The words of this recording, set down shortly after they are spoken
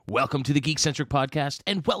Welcome to the Geek-Centric Podcast,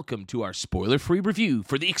 and welcome to our spoiler-free review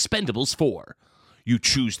for The Expendables 4. You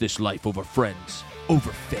choose this life over friends,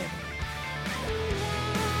 over family.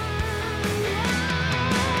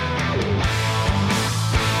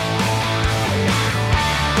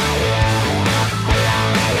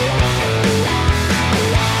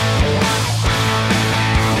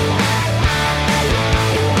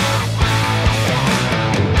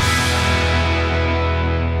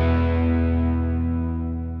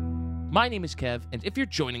 My name is Kev, and if you're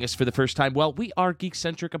joining us for the first time, well, we are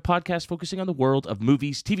Geek-Centric, a podcast focusing on the world of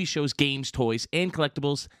movies, TV shows, games, toys, and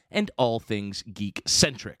collectibles, and all things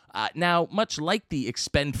geek-centric. Now, much like the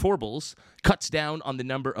EXPEND4BLES cuts down on the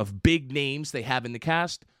number of big names they have in the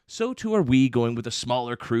cast, so too are we going with a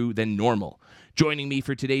smaller crew than normal. Joining me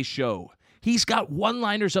for today's show, he's got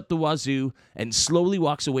one-liners up the wazoo and slowly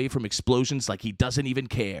walks away from explosions like he doesn't even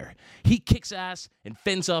care. He kicks ass and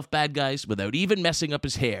fends off bad guys without even messing up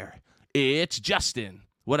his hair. It's Justin.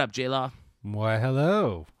 What up, J-Law? Why,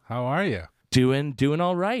 hello. How are you? Doing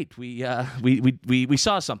all right. We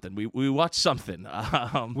saw something. We watched something.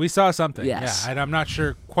 We saw something. Yes. Yeah, and I'm not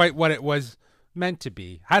sure quite what it was meant to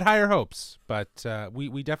be. Had higher hopes, but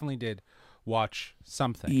we definitely did watch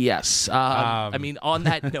something. Yes. I mean, on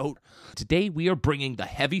that note, today we are bringing the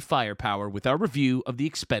heavy firepower with our review of The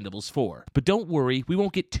Expendables 4. But don't worry, we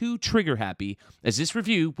won't get too trigger-happy, as this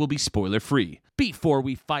review will be spoiler-free. Before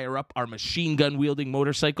we fire up our machine gun-wielding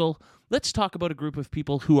motorcycle, let's talk about a group of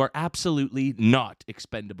people who are absolutely not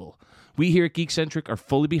expendable. We here at Geek-Centric are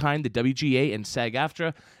fully behind the WGA and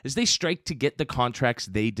SAG-AFTRA as they strike to get the contracts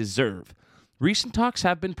they deserve. Recent talks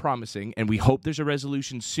have been promising, and we hope there's a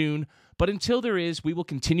resolution soon, but until there is, we will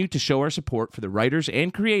continue to show our support for the writers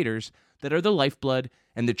and creators that are the lifeblood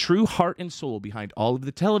and the true heart and soul behind all of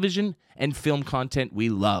the television and film content we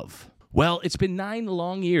love. Well, it's been 9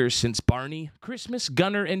 long years since Barney, Christmas,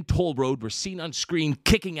 Gunner, and Toll Road were seen on screen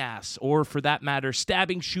kicking ass, or for that matter,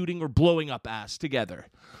 stabbing, shooting, or blowing up ass together.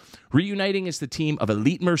 Reuniting as the team of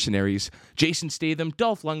elite mercenaries, Jason Statham,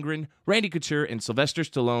 Dolph Lundgren, Randy Couture, and Sylvester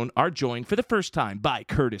Stallone are joined for the first time by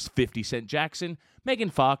Curtis 50 Cent Jackson, Megan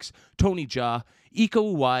Fox, Tony Jaa,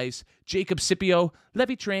 Iko Uwais, Jacob Scipio,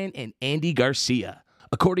 Levi Tran, and Andy Garcia.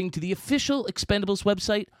 According to the official Expendables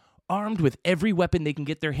website, armed with every weapon they can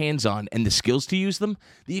get their hands on and the skills to use them,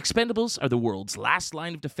 the Expendables are the world's last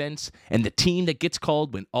line of defense and the team that gets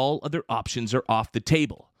called when all other options are off the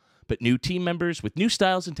table. But new team members with new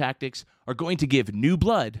styles and tactics are going to give new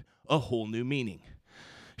blood a whole new meaning.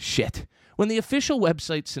 Shit. When the official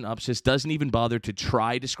website synopsis doesn't even bother to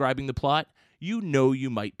try describing the plot, you know you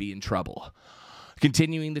might be in trouble.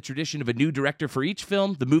 Continuing the tradition of a new director for each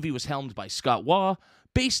film, the movie was helmed by Scott Waugh,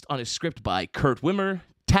 based on a script by Kurt Wimmer,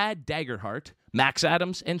 Tad Daggerhart, Max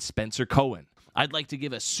Adams, and Spencer Cohen. I'd like to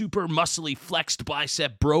give a super muscly flexed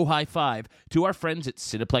bicep bro high five to our friends at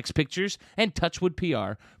Cineplex Pictures and Touchwood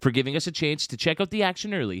PR for giving us a chance to check out the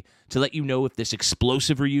action early to let you know if this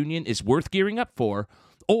explosive reunion is worth gearing up for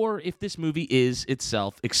or if this movie is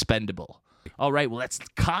itself expendable. All right, well, let's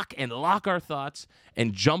cock and lock our thoughts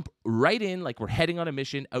and jump right in like we're heading on a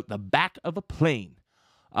mission out the back of a plane.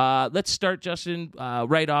 Let's start, Justin,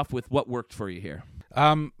 right off with what worked for you here.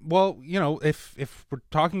 Well, you know, if we're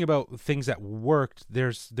talking about things that worked,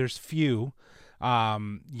 there's few,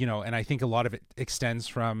 you know, and I think a lot of it extends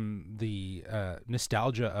from the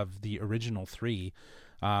nostalgia of the original 3.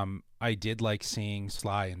 I did like seeing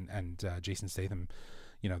Sly and Jason Statham,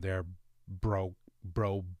 you know, their bro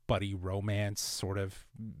buddy romance sort of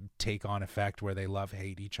take on effect where they love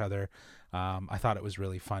hate each other. I thought it was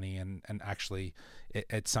really funny, and actually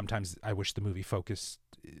it sometimes I wish the movie focused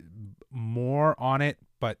more on it,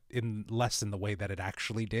 but in less in the way that it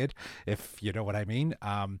actually did, if you know what I mean.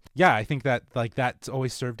 Yeah, I think that like that's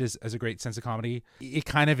always served as a great sense of comedy. It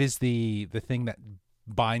kind of is the thing that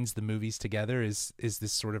binds the movies together is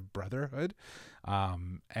this sort of brotherhood,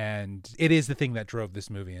 and it is the thing that drove this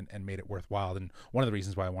movie and made it worthwhile, and one of the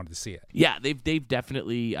reasons why I wanted to see it. Yeah, they've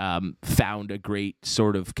definitely found a great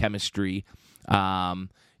sort of chemistry.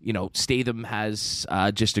 You know, Statham has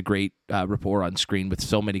just a great rapport on screen with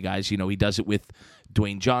so many guys. You know, he does it with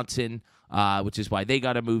Dwayne Johnson, which is why they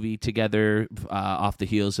got a movie together off the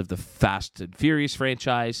heels of the Fast and Furious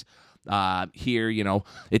franchise. Here, you know,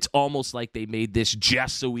 it's almost like they made this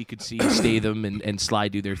just so we could see Statham and Sly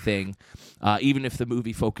do their thing, even if the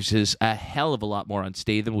movie focuses a hell of a lot more on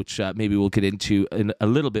Statham, which maybe we'll get into in a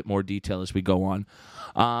little bit more detail as we go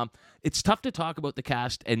on. It's tough to talk about the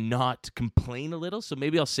cast and not complain a little, so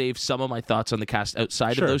maybe I'll save some of my thoughts on the cast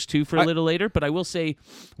outside of those two for a little later, but I will say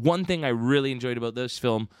one thing I really enjoyed about this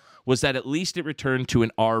film was that at least it returned to an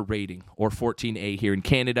R rating, or 14A here in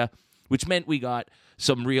Canada, which meant we got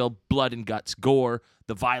some real blood and guts gore.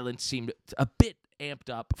 The violence seemed a bit amped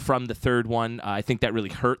up from the third one. I think that really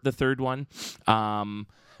hurt the third one.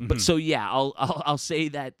 But so yeah, I'll say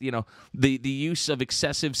that, you know, the use of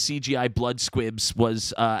excessive CGI blood squibs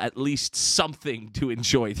was at least something to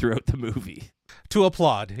enjoy throughout the movie. To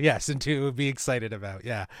applaud, yes, and to be excited about.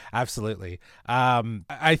 Yeah, absolutely.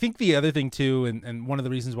 I think the other thing too, and one of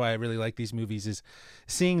the reasons why I really like these movies is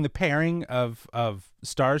seeing the pairing of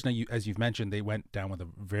stars. Now, as you've mentioned, they went down with a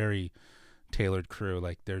very tailored crew.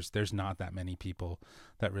 Like there's not that many people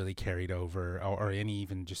that really carried over or any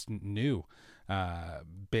even just new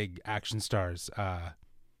big action stars.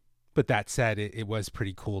 But that said, it was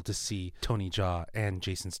pretty cool to see Tony Jaa and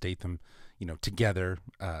Jason Statham, you know, together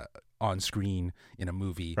on screen in a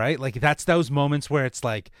movie, right? Like that's those moments where it's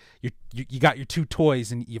like you got your two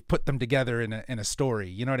toys and you put them together in a story.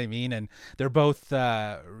 You know what I mean? And they're both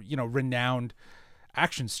renowned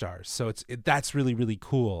action stars, so that's really, really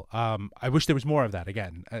cool. I wish there was more of that.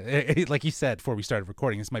 Again, like you said before we started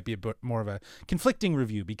recording, this might be a bit more of a conflicting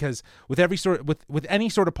review, because with any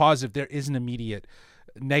sort of positive, there is an immediate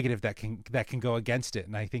negative that can go against it.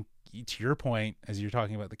 And I think, to your point, as you're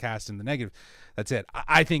talking about the cast and the negative, that's it.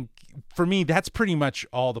 I think for me, that's pretty much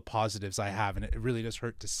all the positives I have, and it really does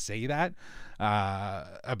hurt to say that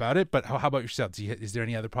about it. But how about yourself? Is there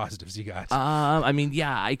any other positives you got? I mean,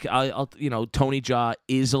 yeah, I'll Tony Jaa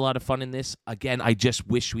is a lot of fun in this. Again, I just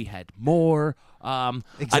wish we had more.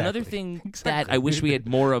 Exactly. Another thing that I wish we had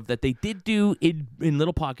more of that they did do in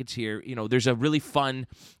little pockets here. You know, there's a really fun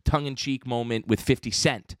tongue-in-cheek moment with 50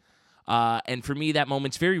 Cent. And for me, that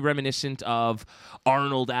moment's very reminiscent of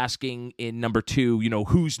Arnold asking in number 2, you know,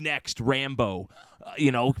 who's next, Rambo?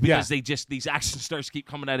 Because these action stars keep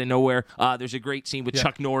coming out of nowhere. There's a great scene with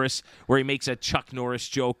Chuck Norris where he makes a Chuck Norris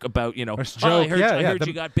joke about, I heard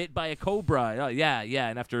you got bit by a cobra.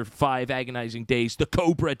 And after 5 agonizing days, the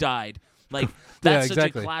cobra died. Like, that's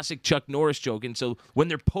such a classic Chuck Norris joke. And so when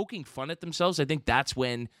they're poking fun at themselves, I think that's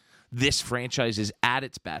when this franchise is at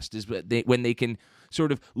its best, is when they can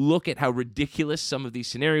sort of look at how ridiculous some of these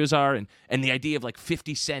scenarios are, and the idea of like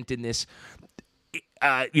 50 Cent in this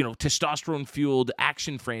testosterone-fueled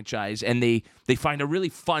action franchise, and they find a really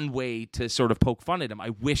fun way to sort of poke fun at him.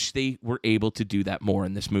 I wish they were able to do that more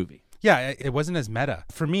in this movie. Yeah, it wasn't as meta.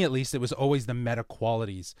 For me, at least, it was always the meta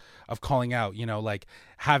qualities of calling out, like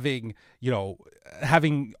having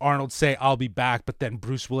Arnold say, "I'll be back," but then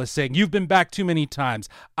Bruce Willis saying, "You've been back too many times,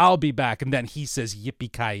 I'll be back." And then he says,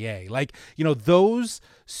 "Yippee-ki-yay." Like, those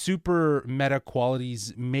super meta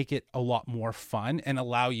qualities make it a lot more fun and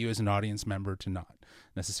allow you as an audience member to not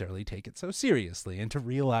necessarily take it so seriously and to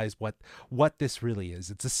realize what this really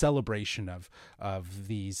is. It's a celebration of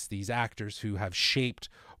these actors who have shaped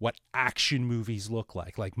what action movies look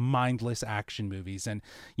like mindless action movies. And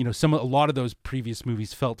a lot of those previous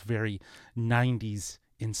movies felt very 90s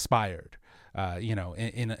inspired, in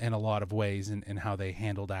a lot of ways, in how they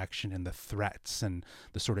handled action and the threats and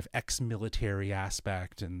the sort of ex-military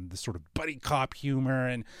aspect and the sort of buddy cop humor,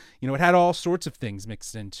 and it had all sorts of things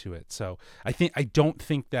mixed into it. So I don't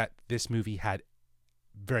think that this movie had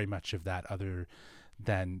very much of that, other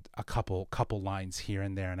than a couple lines here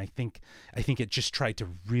and there. And I think it just tried to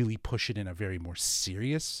really push it in a very more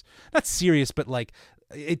serious, not serious, but like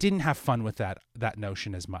it didn't have fun with that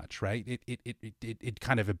notion as much, right? It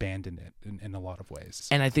kind of abandoned it in a lot of ways.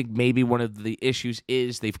 And I think maybe one of the issues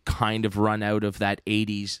is they've kind of run out of that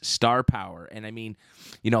 80s star power. And I mean,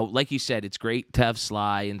 like you said, it's great to have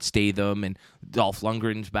Sly and Statham and Dolph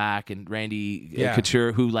Lundgren's back and Randy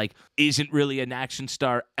Couture, who like isn't really an action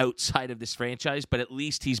star outside of this franchise, but at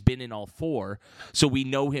least he's been in all 4, so we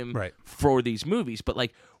know him for these movies. But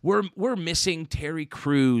like we're missing Terry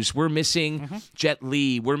Crews, we're missing Jet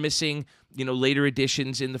Li, we're missing later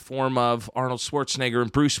additions in the form of Arnold Schwarzenegger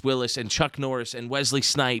and Bruce Willis and Chuck Norris and Wesley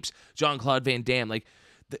Snipes, Jean-Claude Van Damme. Like,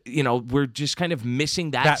 we're just kind of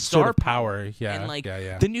missing that star sort of power. Yeah, and like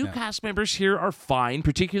the new cast members here are fine.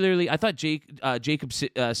 Particularly, I thought Jacob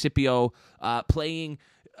Scipio playing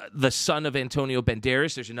the son of Antonio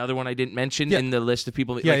Banderas. There's another one I didn't mention in the list of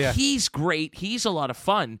people. He's great. He's a lot of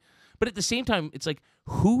fun. But at the same time, it's like,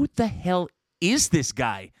 who the hell is this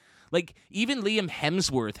guy? Like, even Liam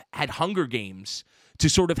Hemsworth had Hunger Games to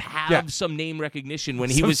sort of have some name recognition when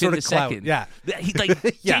he was in the second. Yeah.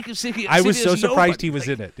 Jacob Scipio, I was so surprised he was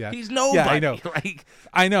in it. Yeah. He's nobody. Yeah, I know.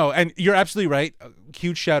 I know. And you're absolutely right.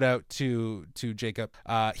 Huge shout out to Jacob.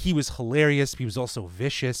 He was hilarious. He was also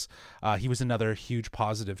vicious. He was another huge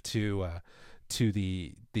positive to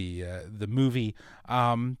the movie.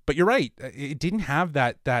 But you're right. It didn't have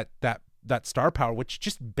that star power, which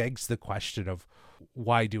just begs the question of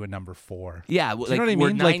why do a number 4? Yeah, Do you know what I we're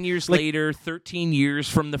mean? 9 years later, 13 years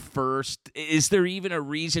from the first. Is there even a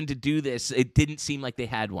reason to do this? It didn't seem like they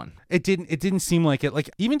had one. It didn't seem like it. Like,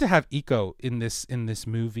 even to have Iko in this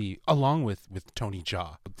movie along with Tony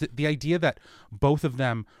Jaa, the idea that both of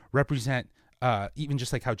them represent even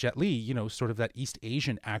just like how Jet Li, you know, sort of that East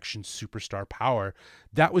Asian action superstar power,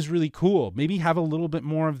 that was really cool. Maybe have a little bit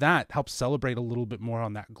more of that, help celebrate a little bit more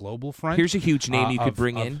on that global front. Here's a huge name you could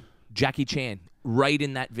bring in. Jackie Chan, right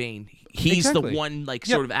in that vein. He's the one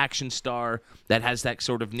sort of action star that has that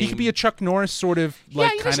sort of name. He could be a Chuck Norris sort of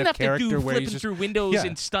kind of character where he's through windows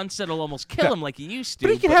and stunts that'll almost kill him like he used to.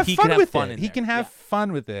 But he can have fun with it. He can have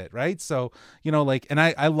fun with it, right? So, you know, like, and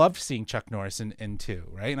I loved seeing Chuck Norris in 2,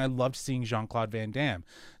 right? And I loved seeing Jean-Claude Van Damme.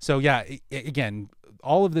 So yeah, again,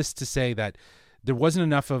 all of this to say that there wasn't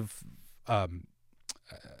enough of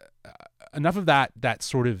that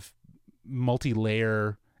sort of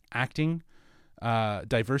multi-layer acting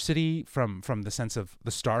diversity from the sense of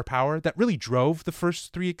the star power that really drove the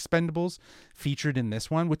first 3 Expendables featured in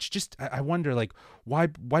this one, which just I wonder, like, why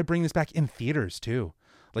bring this back in theaters too?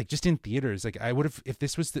 Like, just in theaters, like, I would have, if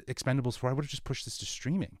this was the Expendables 4, I would have just pushed this to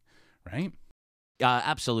streaming, right?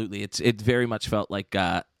 Absolutely. It very much felt like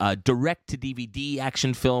a direct-to-DVD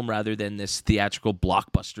action film rather than this theatrical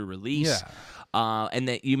blockbuster release. Yeah. And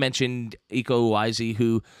that you mentioned Iko Uwais,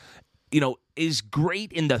 who, you know, is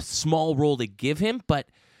great in the small role they give him, but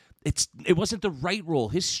it wasn't the right role.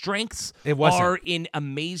 His strengths are in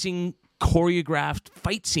amazing choreographed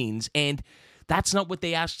fight scenes, and that's not what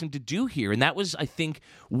they asked him to do here. And that was, I think,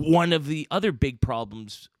 one of the other big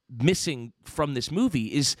problems missing from this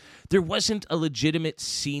movie is there wasn't a legitimate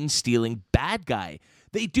scene-stealing bad guy.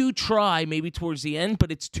 They do try maybe towards the end,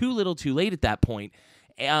 but it's too little too late at that point.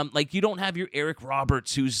 Like, you don't have your Eric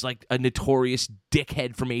Roberts, who's like a notorious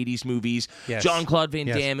dickhead from 80s movies. Yes. Jean-Claude Van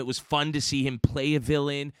Damme, it was fun to see him play a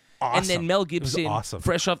villain. Awesome. And then Mel Gibson,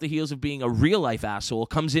 fresh off the heels of being a real-life asshole,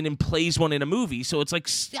 comes in and plays one in a movie. So it's like,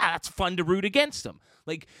 yeah, that's fun to root against him.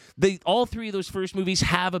 Like, all 3 of those first movies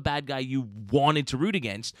have a bad guy you wanted to root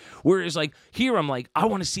against. Whereas, like, here I'm like, I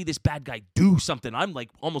want to see this bad guy do something. I'm, like,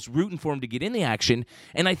 almost rooting for him to get in the action.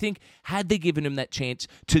 And I think had they given him that chance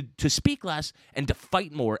to speak less and to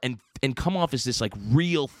fight more and come off as this, like,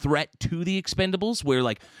 real threat to the Expendables, where,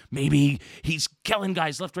 like, maybe he's killing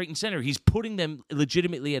guys left, right, and center. He's putting them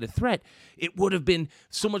legitimately at a threat. It would have been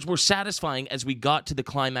so much more satisfying as we got to the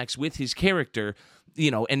climax with his character, you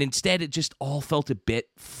know, and instead it just all felt a bit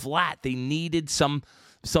flat. They needed some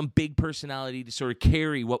big personality to sort of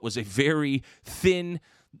carry what was a very thin,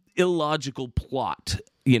 illogical plot,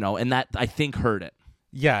 you know, and that, I think, hurt it.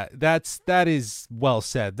 Yeah, that is well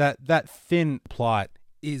said. That thin plot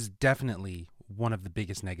is definitely one of the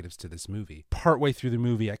biggest negatives to this movie. Partway through the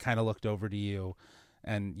movie, I kind of looked over to you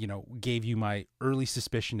and, you know, gave you my early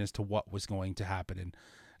suspicion as to what was going to happen, and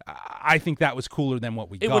I think that was cooler than what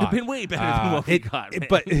we got. It would have been way better than what we got.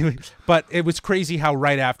 But it was crazy how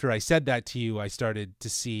right after I said that to you, I started to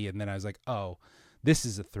see, and then I was like, oh, this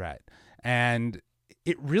is a threat. And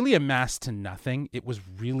it really amassed to nothing. It was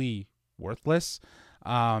really worthless.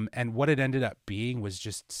 And what it ended up being was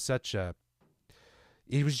just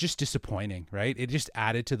it was just disappointing, right? It just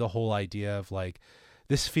added to the whole idea of, like,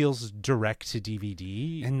 this feels direct to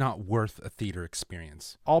DVD and not worth a theater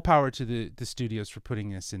experience. All power to the studios for putting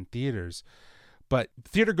this in theaters, but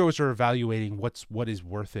theater goers are evaluating what is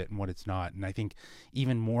worth it and what it's not. And I think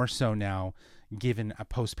even more so now, given a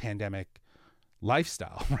post-pandemic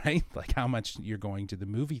lifestyle, right? Like how much you're going to the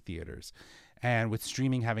movie theaters, and with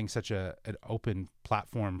streaming having such an open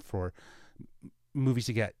platform for movies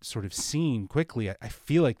to get sort of seen quickly, I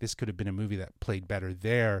feel like this could have been a movie that played better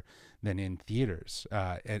there than in theaters.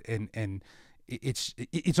 And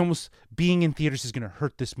it's almost, being in theaters is going to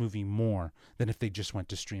hurt this movie more than if they just went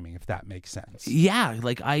to streaming, if that makes sense. Yeah,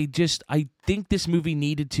 like I think this movie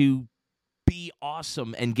needed to be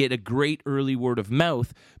awesome and get a great early word of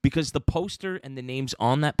mouth, because the poster and the names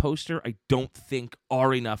on that poster I don't think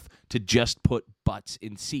are enough to just put butts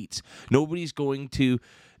in seats. Nobody's going to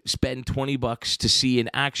spend $20 to see an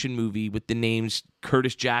action movie with the names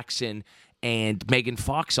Curtis Jackson and Megan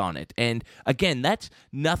Fox on it. And again, that's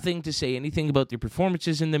nothing to say anything about their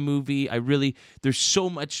performances in the movie. There's so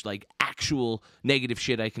much like actual negative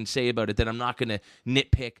shit I can say about it that I'm not going to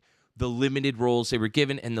nitpick the limited roles they were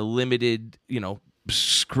given and the limited, you know,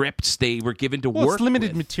 scripts they were given to work it's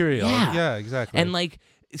limited with. material. Yeah, exactly. And like,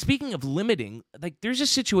 speaking of limiting, like there's a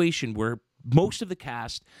situation where most of the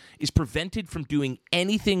cast is prevented from doing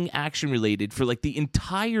anything action related for like the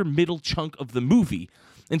entire middle chunk of the movie.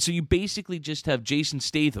 And so you basically just have Jason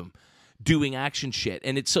Statham doing action shit.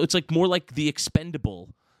 And it's like more like the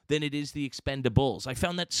Expendable than it is the Expendables. I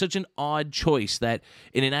found that such an odd choice that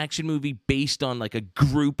in an action movie based on like a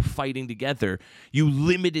group fighting together, you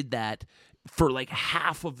limited that for like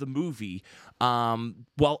half of the movie,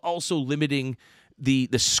 while also limiting the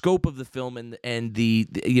scope of the film and the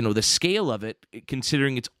you know, the scale of it,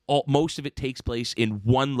 considering most of it takes place in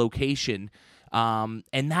one location, and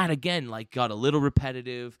that again like got a little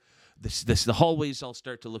repetitive. The hallways all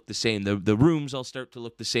start to look the same. The rooms all start to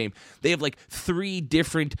look the same. They have like 3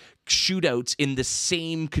 different shootouts in the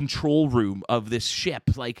same control room of this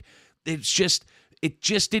ship. Like it just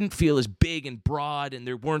didn't feel as big and broad, and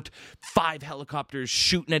there weren't 5 helicopters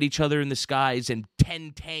shooting at each other in the skies and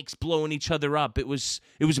 10 tanks blowing each other up. It was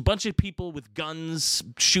a bunch of people with guns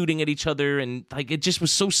shooting at each other, and like it just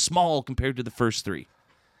was so small compared to the first 3.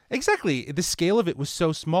 Exactly. The scale of it was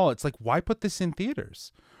so small. It's like, why put this in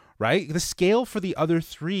theaters? Right? The scale for the other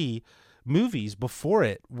 3 movies before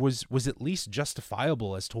it was at least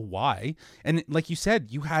justifiable as to why. And like you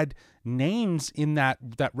said, you had names in that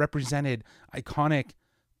represented iconic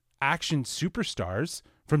action superstars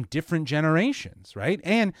from different generations, right?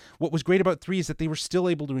 And what was great about 3 is that they were still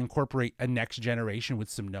able to incorporate a next generation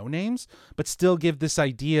with some no names, but still give this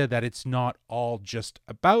idea that it's not all just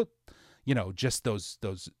about, you know, just those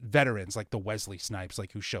veterans like the Wesley Snipes,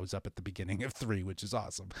 like who shows up at the beginning of 3, which is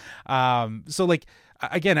awesome. So like,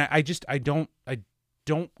 again, I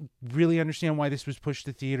don't really understand why this was pushed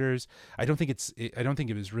to theaters. I don't think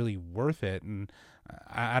it was really worth it. And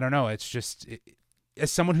I don't know. It's just,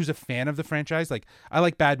 as someone who's a fan of the franchise, like I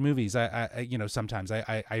like bad movies. I you know, sometimes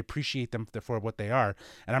I appreciate them for what they are.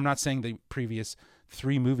 And I'm not saying the previous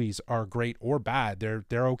 3 movies are great or bad.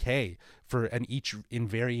 They're okay and each in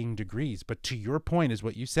varying degrees. But to your point, is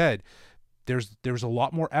what you said, there's a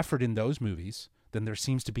lot more effort in those movies than there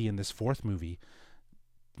seems to be in this 4th movie.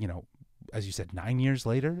 You know, as you said, 9 years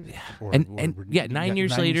later. Yeah, 9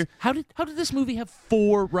 years later. How did this movie have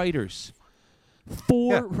 4 writers?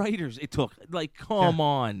 4 writers it took. Like, come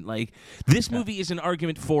on. Like, this movie is an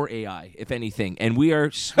argument for AI, if anything, and we are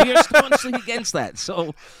staunchly against that.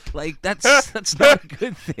 So, like, that's not a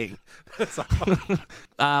good thing. That's awesome.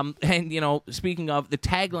 And, you know, speaking of, the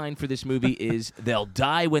tagline for this movie is, "They'll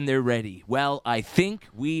die when they're ready." Well, I think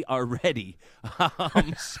we are ready.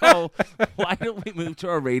 So why don't we move to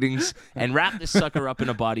our ratings and wrap this sucker up in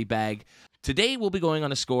a body bag? Today, we'll be going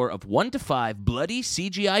on a score of 1 to 5 bloody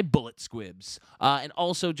CGI bullet squibs. And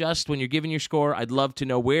also, just when you're giving your score, I'd love to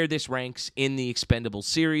know where this ranks in the Expendables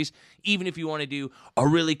series, even if you want to do a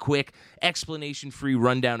really quick, explanation-free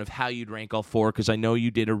rundown of how you'd rank all 4, because I know you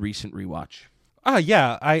did a recent rewatch.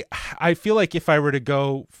 Yeah. I feel like if I were to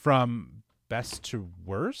go from best to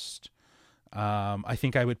worst, I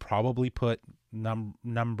think I would probably put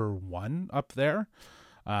number 1 up there.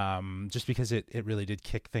 Just because it really did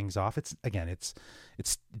kick things off. It's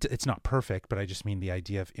not perfect, but I just mean the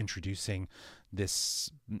idea of introducing this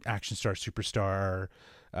action star superstar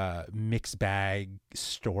mixed bag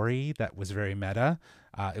story that was very meta.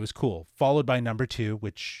 It was cool. Followed by number 2,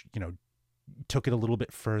 which, you know, took it a little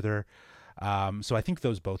bit further. So I think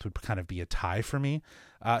those both would kind of be a tie for me.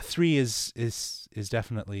 3 is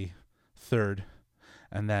definitely third.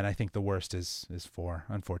 And then I think the worst is 4,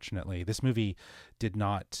 unfortunately. This movie did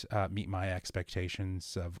not meet my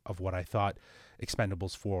expectations of what I thought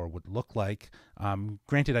Expendables 4 would look like.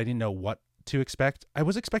 Granted, I didn't know what to expect. I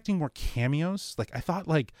was expecting more cameos. Like, I thought,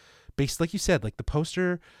 like, based, like you said, like the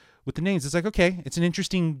poster with the names, it's like, okay, it's an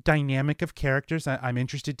interesting dynamic of characters. I'm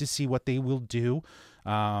interested to see what they will do.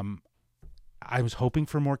 I was hoping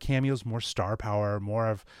for more cameos, more star power,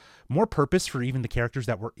 more purpose for even the characters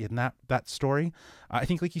that were in that story. I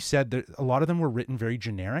think, like you said, a lot of them were written very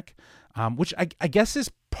generic, which I guess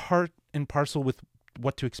is part and parcel with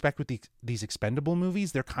what to expect with these Expendable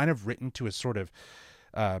movies. They're kind of written to a sort of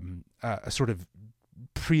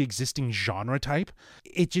pre-existing genre type.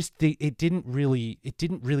 It didn't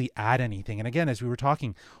really add anything. And again, as we were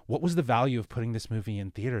talking, what was the value of putting this movie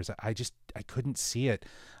in theaters? I couldn't see it.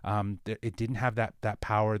 It didn't have that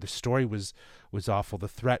power. The story was awful. The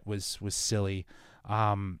threat was silly.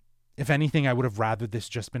 If anything, I would have rather this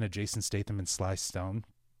just been a Jason Statham and Sly Stone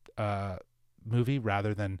movie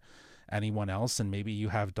rather than anyone else. And maybe you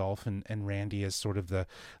have Dolph and Randy as sort of the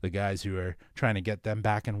guys who are trying to get them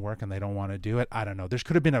back in work and they don't want to do it. I don't know. There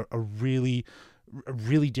could have been a really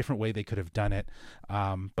different way they could have done it.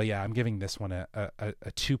 But yeah, I'm giving this one a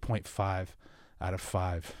 2.5 out of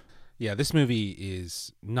 5. Yeah, this movie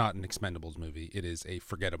is not an Expendables movie. It is a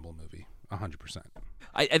forgettable movie, 100%.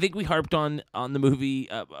 I think we harped on the movie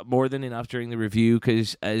more than enough during the review,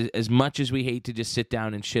 because as much as we hate to just sit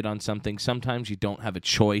down and shit on something, sometimes you don't have a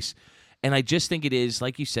choice. And I just think it is,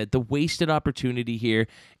 like you said, the wasted opportunity here.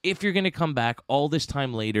 If you're going to come back all this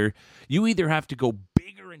time later, you either have to go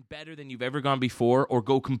bigger and better than you've ever gone before or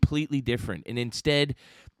go completely different. And instead,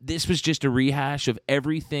 this was just a rehash of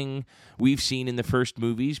everything we've seen in the first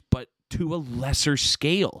movies, but to a lesser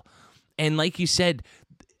scale. And like you said,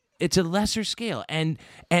 it's a lesser scale. And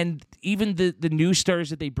even the new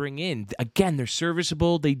stars that they bring in, again, they're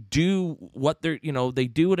serviceable. They do what they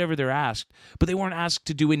do whatever they're asked, but they weren't asked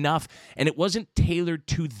to do enough. And it wasn't tailored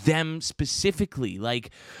to them specifically.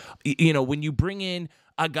 Like, when you bring in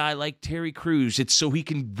a guy like Terry Crews, it's so he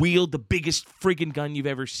can wield the biggest friggin' gun you've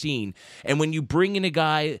ever seen. And when you bring in a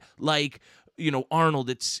guy like,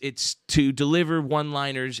 Arnold, it's to deliver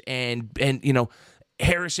one-liners and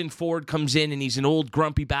Harrison Ford comes in and he's an old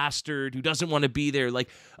grumpy bastard who doesn't want to be there. Like,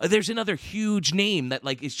 there's another huge name that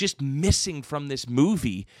is just missing from this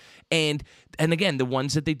movie. And again, the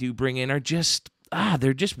ones that they do bring in are just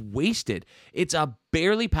they're just wasted. It's a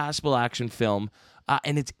barely passable action film,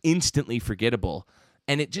 and it's instantly forgettable.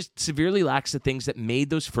 And it just severely lacks the things that made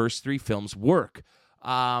those first three films work.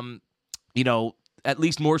 At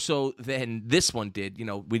least more so than this one did.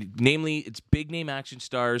 Namely, it's big name action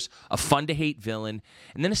stars, a fun-to-hate villain,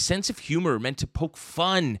 and then a sense of humor meant to poke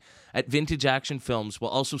fun at vintage action films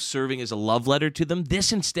while also serving as a love letter to them.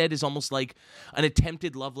 This instead is almost like an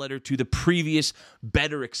attempted love letter to the previous,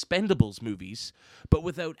 better Expendables movies, but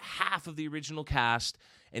without half of the original cast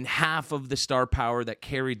and half of the star power that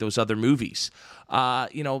carried those other movies.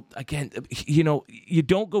 You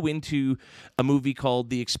don't go into a movie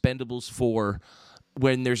called The Expendables 4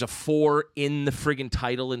 when there's a 4 in the friggin'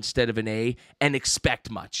 title instead of an A and expect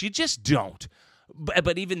much. You just don't.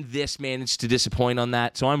 But even this managed to disappoint on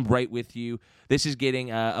that, so I'm right with you. This is getting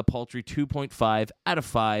a paltry 2.5 out of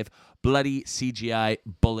 5 bloody CGI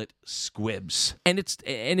bullet squibs. And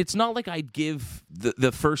it's not like I'd give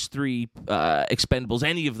the first three Expendables,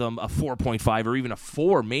 any of them, a 4.5 or even a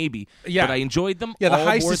 4 maybe. Yeah. But I enjoyed them all the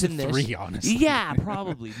highest more is than a 3, honestly. Yeah,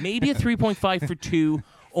 probably. Maybe a 3.5 for 2,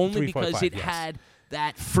 only because it had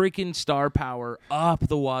that freaking star power up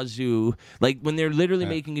the wazoo. Like, when they're literally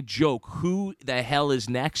making a joke, who the hell is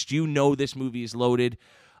next? This movie is loaded.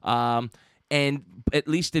 And at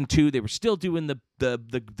least in 2, they were still doing the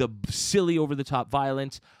silly over-the-top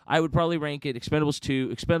violence. I would probably rank it Expendables 2,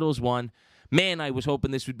 Expendables 1. Man, I was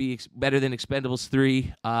hoping this would be better than Expendables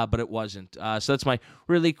 3, but it wasn't. So that's my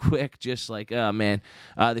really quick, they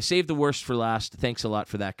saved the worst for last. Thanks a lot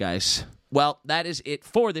for that, guys. Well, that is it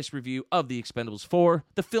for this review of The Expendables 4.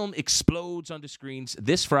 The film explodes onto screens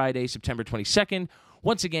this Friday, September 22nd.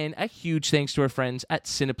 Once again, a huge thanks to our friends at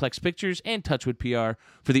Cineplex Pictures and Touchwood PR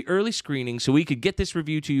for the early screening so we could get this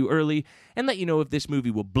review to you early and let you know if this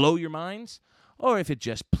movie will blow your minds or if it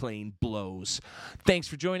just plain blows. Thanks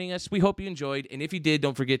for joining us. We hope you enjoyed, and if you did,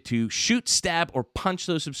 don't forget to shoot, stab, or punch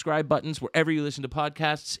those subscribe buttons wherever you listen to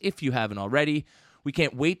podcasts if you haven't already. We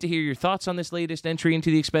can't wait to hear your thoughts on this latest entry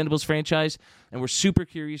into the Expendables franchise, and we're super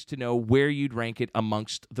curious to know where you'd rank it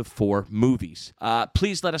amongst the 4 movies.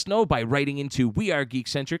 Please let us know by writing into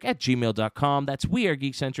wearegeekcentric@gmail.com. That's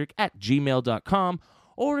wearegeekcentric@gmail.com.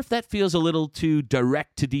 Or if that feels a little too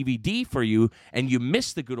direct to DVD for you and you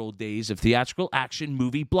miss the good old days of theatrical action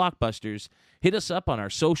movie blockbusters, hit us up on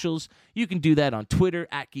our socials. You can do that on Twitter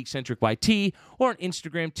 @GeekcentricYT or on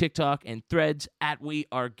Instagram, TikTok, and Threads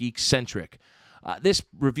 @WeAreGeekcentric. This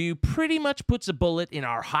review pretty much puts a bullet in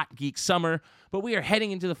our hot geek summer, but we are heading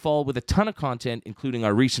into the fall with a ton of content, including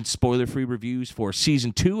our recent spoiler-free reviews for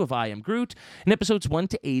Season 2 of I Am Groot and Episodes 1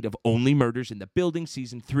 to 8 of Only Murders in the Building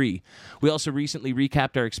Season 3. We also recently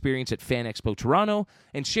recapped our experience at Fan Expo Toronto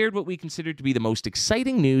and shared what we considered to be the most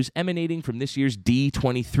exciting news emanating from this year's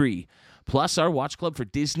D23. Plus, our watch club for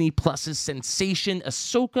Disney Plus's sensation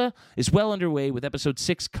Ahsoka is well underway, with Episode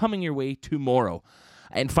 6 coming your way tomorrow.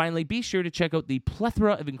 And finally, be sure to check out the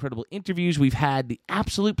plethora of incredible interviews we've had the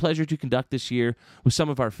absolute pleasure to conduct this year with some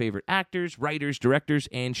of our favorite actors, writers, directors,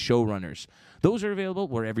 and showrunners. Those are available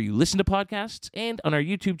wherever you listen to podcasts and on our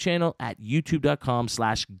YouTube channel at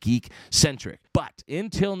youtube.com/geekcentric. But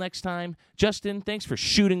until next time, Justin, thanks for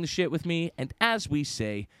shooting the shit with me. And as we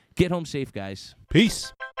say, get home safe, guys.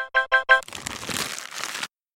 Peace.